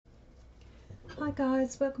Hi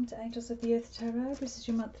guys, welcome to Angels of the Earth Tarot. This is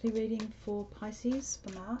your monthly reading for Pisces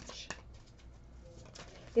for March.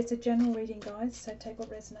 It's a general reading, guys, so take what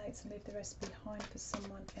resonates and leave the rest behind for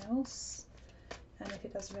someone else. And if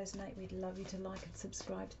it does resonate, we'd love you to like and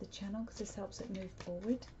subscribe to the channel because this helps it move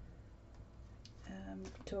forward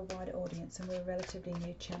to a wider audience. And we're a relatively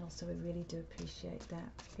new channel, so we really do appreciate that,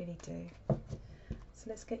 really do. So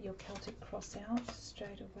let's get your Celtic cross out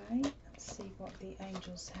straight away and see what the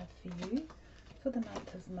angels have for you for the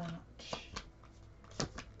month of March.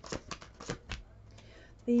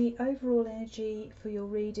 The overall energy for your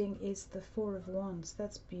reading is the Four of Wands.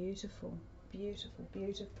 That's beautiful, beautiful,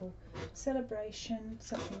 beautiful. Celebration,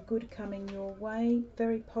 something good coming your way,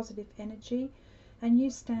 very positive energy. And you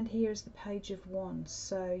stand here as the Page of Wands,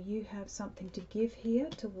 so you have something to give here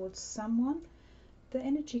towards someone. The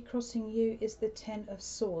energy crossing you is the Ten of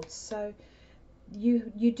Swords, so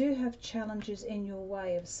you do have challenges in your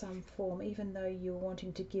way of some form, even though you're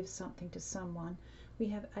wanting to give something to someone. We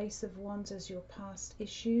have Ace of Wands as your past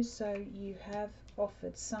issues, so you have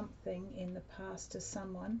offered something in the past to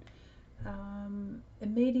someone.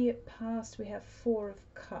 Immediate past, we have Four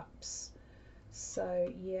of Cups,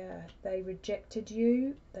 so yeah, they rejected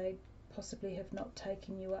you, they possibly have not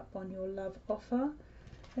taken you up on your love offer.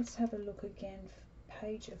 Let's have a look again.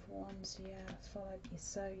 Page of Wands, yeah, followed you,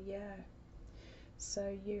 so yeah.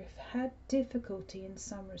 So you've had difficulty in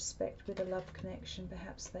some respect with a love connection.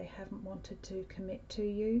 Perhaps they haven't wanted to commit to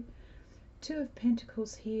you. Two of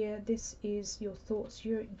Pentacles here. This is your thoughts.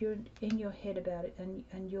 You're in your head about it,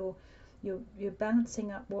 and you're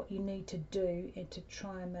balancing up what you need to do and to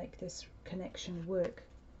try and make this connection work,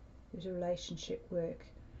 this relationship work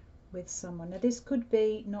with someone. Now this could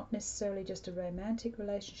be not necessarily just a romantic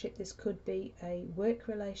relationship. This could be a work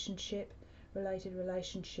relationship, related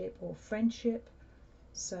relationship, or friendship.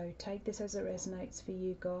 So take this as it resonates for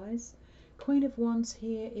you guys. Queen of Wands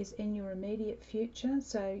here is in your immediate future,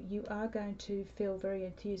 so you are going to feel very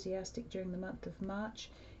enthusiastic during the month of March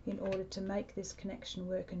in order to make this connection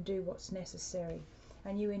work and do what's necessary.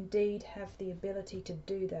 And you indeed have the ability to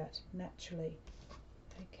do that naturally.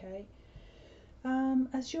 Okay.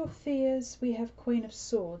 As your fears, we have Queen of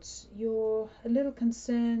Swords. You're a little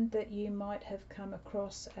concerned that you might have come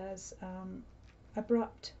across as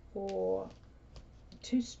abrupt or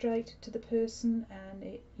too straight to the person,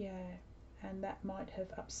 and that might have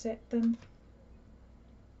upset them.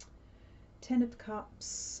 Ten of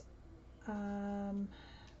Cups,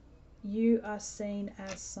 you are seen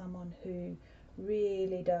as someone who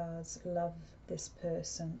really does love this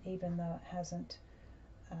person, even though it hasn't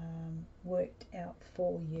worked out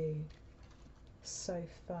for you so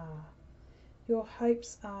far. Your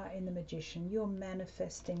hopes are in the Magician. You're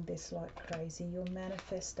manifesting this like crazy. Your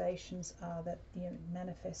manifestations are that you're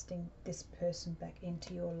manifesting this person back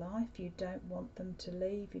into your life. You don't want them to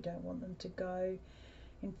leave. You don't want them to go.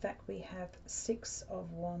 In fact, we have Six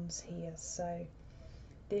of Wands here. So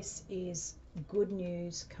this is good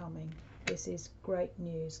news coming. This is great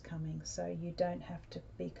news coming. So you don't have to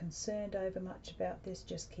be concerned over much about this.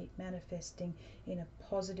 Just keep manifesting in a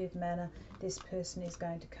positive manner. This person is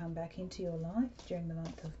going to come back into your life during the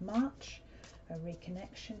month of March. A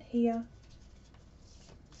reconnection here.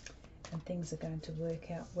 And things are going to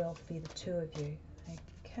work out well for the two of you.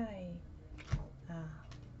 Okay.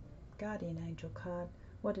 Guardian Angel card.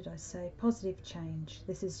 What did I say? Positive change.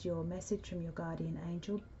 This is your message from your Guardian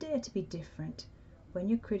Angel. Dare to be different. When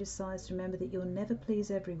you're criticized, remember that you'll never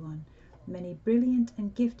please everyone. Many brilliant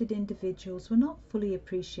and gifted individuals were not fully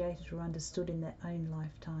appreciated or understood in their own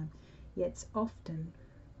lifetime, yet it's often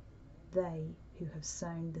they who have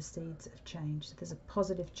sown the seeds of change. So there's a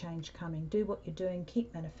positive change coming. Do what you're doing,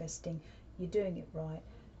 keep manifesting. You're doing it right.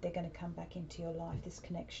 They're going to come back into your life. This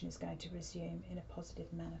connection is going to resume in a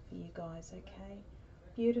positive manner for you guys, okay?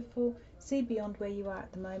 Beautiful. See beyond where you are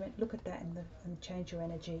at the moment. Look at that and change your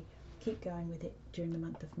energy. Keep going with it during the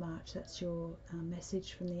month of March. That's your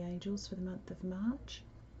message from the angels for the month of March.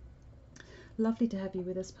 Lovely to have you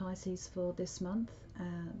with us, Pisces, for this month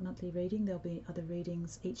monthly reading. There'll be other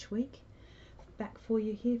readings each week. Back for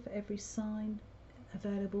you here for every sign,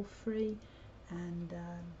 available free. And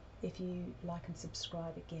if you like and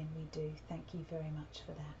subscribe again, we do. Thank you very much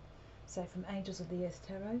for that. So from Angels of the Earth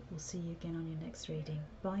Tarot, we'll see you again on your next reading.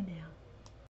 Bye now.